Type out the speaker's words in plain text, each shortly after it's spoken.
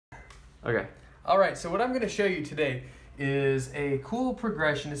Okay. All right, so what I'm going to show you today is a cool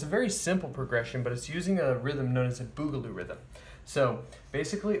progression. It's a very simple progression, but it's using a rhythm known as a Boogaloo rhythm. So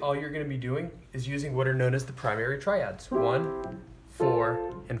basically all you're going to be doing is using what are known as the primary triads. 1,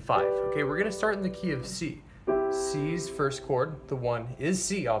 4, and 5. Okay, we're going to start in the key of C. C's first chord, the 1 is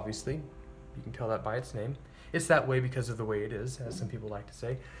C, obviously. You can tell that by its name. It's that way because of the way it is, as some people like to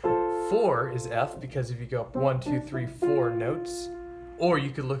say. 4 is F, because if you go up 1, 2, 3, 4 notes, or you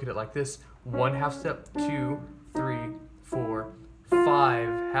could look at it like this: 1 half step, 2, 3, 4,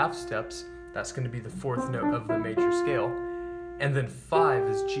 5 half steps. That's going to be the 4th note of the major scale. And then 5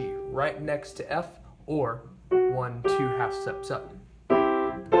 is G, right next to F, or 1, 2 half steps up.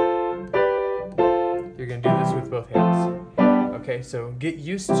 You're going to do this with both hands. Okay, so get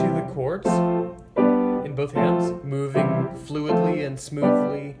used to the chords in both hands, moving fluidly and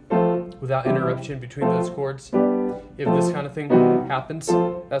smoothly without interruption between those chords. If this kind of thing happens,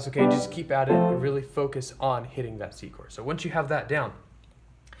 that's okay. Just keep at it and really focus on hitting that C chord. So once you have that down,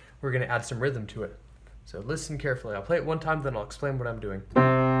 we're going to add some rhythm to it. So listen carefully. I'll play it one time, then I'll explain what I'm doing.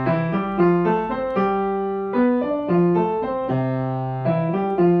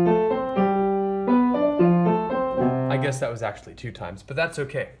 I guess that was actually 2 times, but that's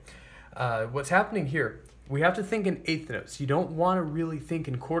okay. What's happening here, we have to think in eighth notes. You don't want to really think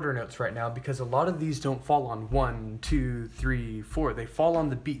in quarter notes right now because a lot of these don't fall on 1, 2, 3, 4. They fall on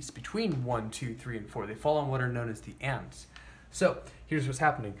the beats between 1, 2, 3, and 4. They fall on what are known as the ands. So here's what's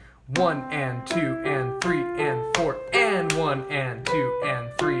happening. 1 and 2 and 3 and 4 and 1 and 2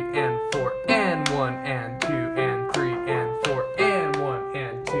 and 3 and 4 and 1 and 2 and 3 and 4 and 1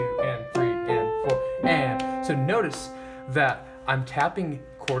 and 2 and 3 and 4 and. So notice that I'm tapping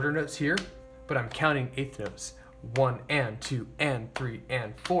quarter notes here, but I'm counting eighth notes. 1 and 2 and 3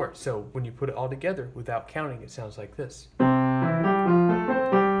 and 4. So when you put it all together without counting, it sounds like this.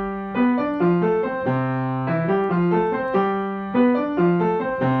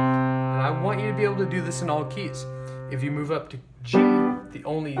 Be able to do this in all keys. If you move up to G, the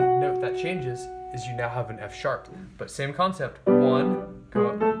only note that changes is you now have an F sharp. But same concept. 1, go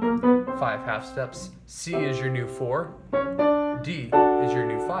up 5 half steps. C is your new 4. D is your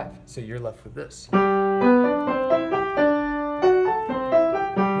new 5. So you're left with this. 1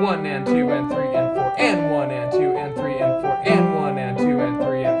 and 2 and 3 and 4 and 1 and 2 and 3 and 4 and 1 and 2 and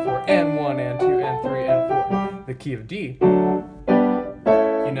 3 and 4 and 1 and 2 and 3 and 4. The key of D,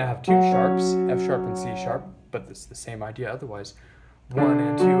 you now have 2 sharps, F sharp and C sharp, but it's the same idea otherwise. 1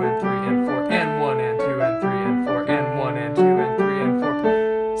 and 2 and 3 and 4 and 1 and 2 and 3 and 4 and 1 and 2 and 3 and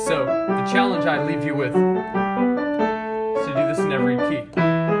 4. So the challenge I leave you with is to do this in every key,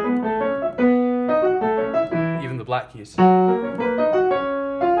 even the black keys. And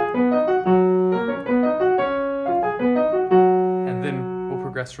then we'll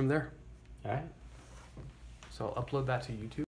progress from there. All right. So I'll upload that to YouTube.